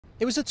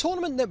It was a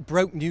tournament that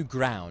broke new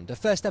ground, a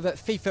first ever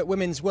FIFA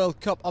Women's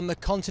World Cup on the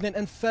continent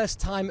and first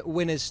time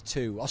winners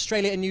too.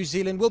 Australia and New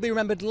Zealand will be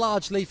remembered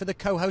largely for the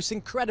co-host's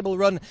incredible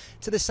run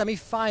to the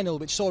semi-final,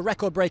 which saw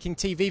record-breaking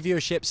TV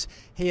viewerships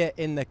here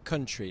in the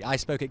country. I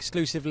spoke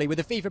exclusively with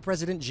the FIFA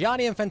President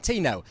Gianni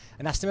Infantino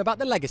and asked him about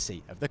the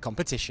legacy of the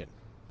competition.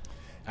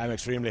 I'm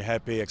extremely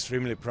happy,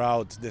 extremely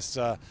proud. This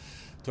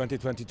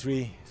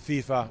 2023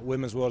 FIFA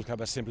Women's World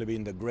Cup has simply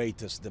been the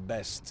greatest, the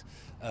best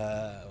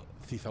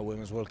FIFA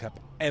Women's World Cup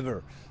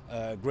ever.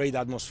 Great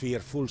atmosphere,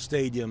 full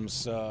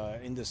stadiums,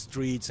 in the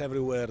streets,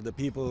 everywhere. The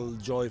people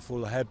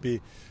joyful, happy.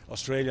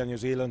 Australia and New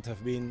Zealand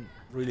have been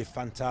really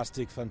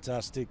fantastic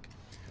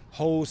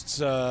hosts.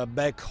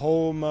 Back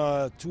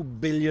home, 2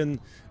 billion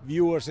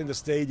viewers in the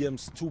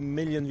stadiums, 2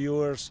 million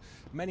viewers.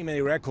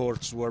 Many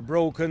records were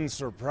broken,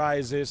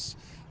 surprises,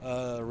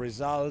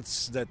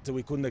 results that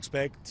we couldn't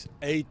expect.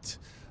 8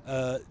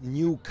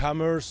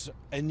 newcomers,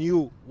 a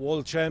new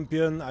world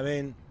champion. I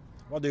mean,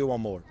 what do you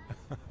want more?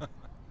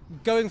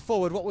 Going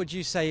forward, what would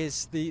you say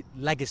is the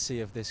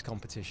legacy of this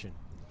competition?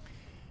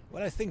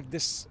 Well, I think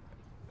this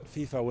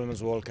FIFA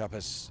Women's World Cup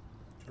has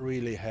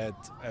really had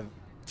a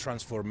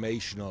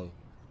transformational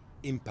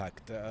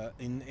impact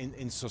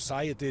in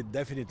society,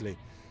 definitely.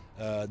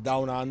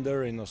 Down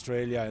under in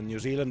Australia and New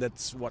Zealand,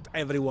 that's what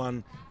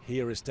everyone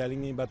here is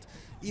telling me, but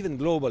even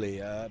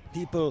globally,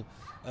 people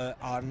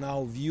are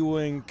now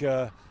viewing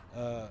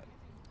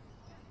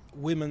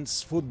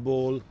women's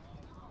football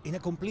in a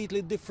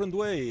completely different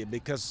way,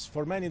 because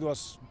for many it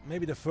was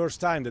maybe the first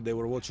time that they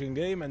were watching a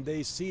game, and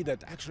they see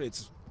that actually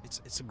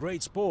it's a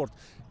great sport,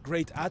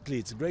 great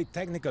athletes, great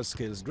technical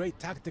skills, great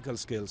tactical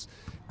skills,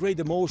 great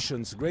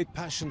emotions, great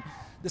passion,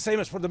 the same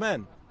as for the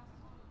men,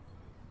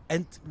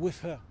 and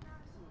with a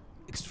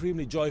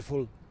extremely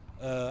joyful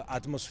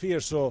atmosphere.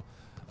 So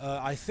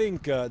I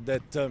think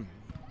that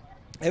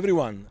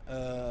everyone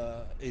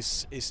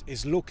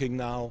is looking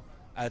now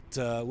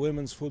at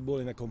women's football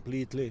in a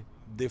completely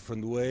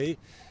different way,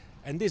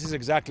 and this is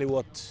exactly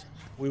what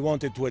we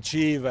wanted to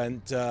achieve,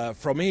 and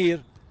from here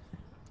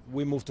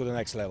we move to the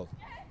next level.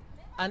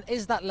 And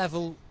is that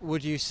level,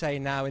 would you say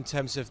now, in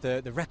terms of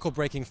the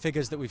record-breaking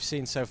figures that we've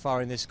seen so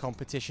far in this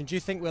competition, do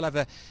you think we'll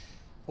ever,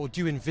 or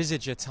do you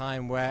envisage a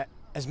time where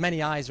as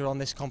many eyes are on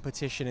this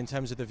competition in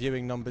terms of the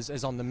viewing numbers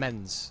as on the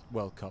men's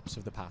World Cups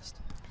of the past?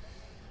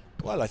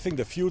 Well, I think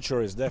the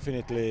future is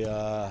definitely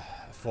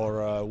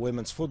for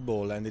women's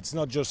football, and it's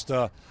not just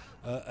a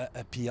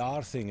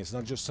PR thing. It's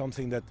not just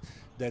something that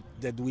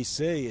we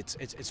say.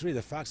 It's really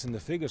the facts and the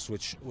figures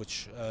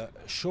which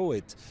show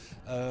it.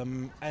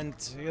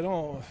 And you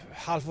know,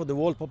 half of the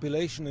world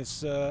population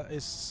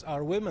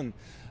are women.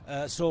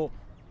 So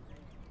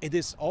it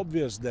is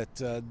obvious that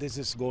this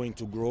is going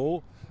to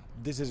grow.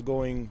 This is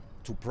going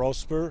to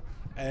prosper,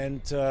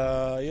 and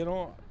you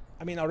know,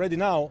 I mean, already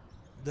now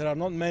there are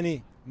not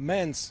many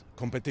men's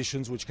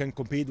competitions which can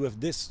compete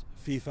with this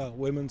FIFA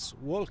Women's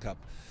World Cup.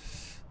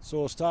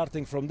 So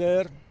starting from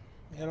there,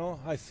 you know,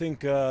 I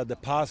think the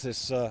path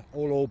is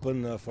all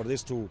open for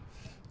this to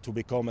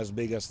become as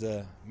big as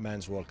the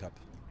men's World Cup.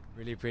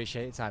 Really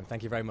appreciate your time.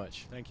 Thank you very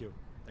much. Thank you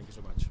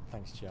so much.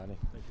 Thanks, Gianni.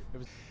 Thank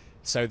you.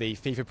 So the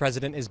FIFA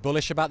president is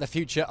bullish about the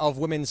future of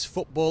women's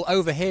football.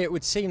 Over here, it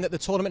would seem that the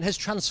tournament has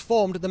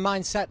transformed the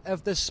mindset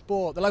of the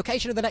sport. The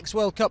location of the next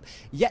World Cup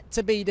yet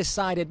to be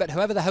decided, but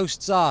whoever the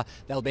hosts are,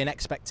 there'll be an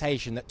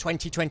expectation that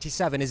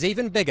 2027 is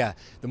even bigger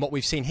than what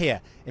we've seen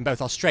here in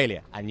both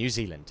Australia and New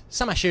Zealand.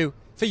 Sam Ashu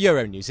for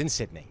Euronews in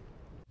Sydney.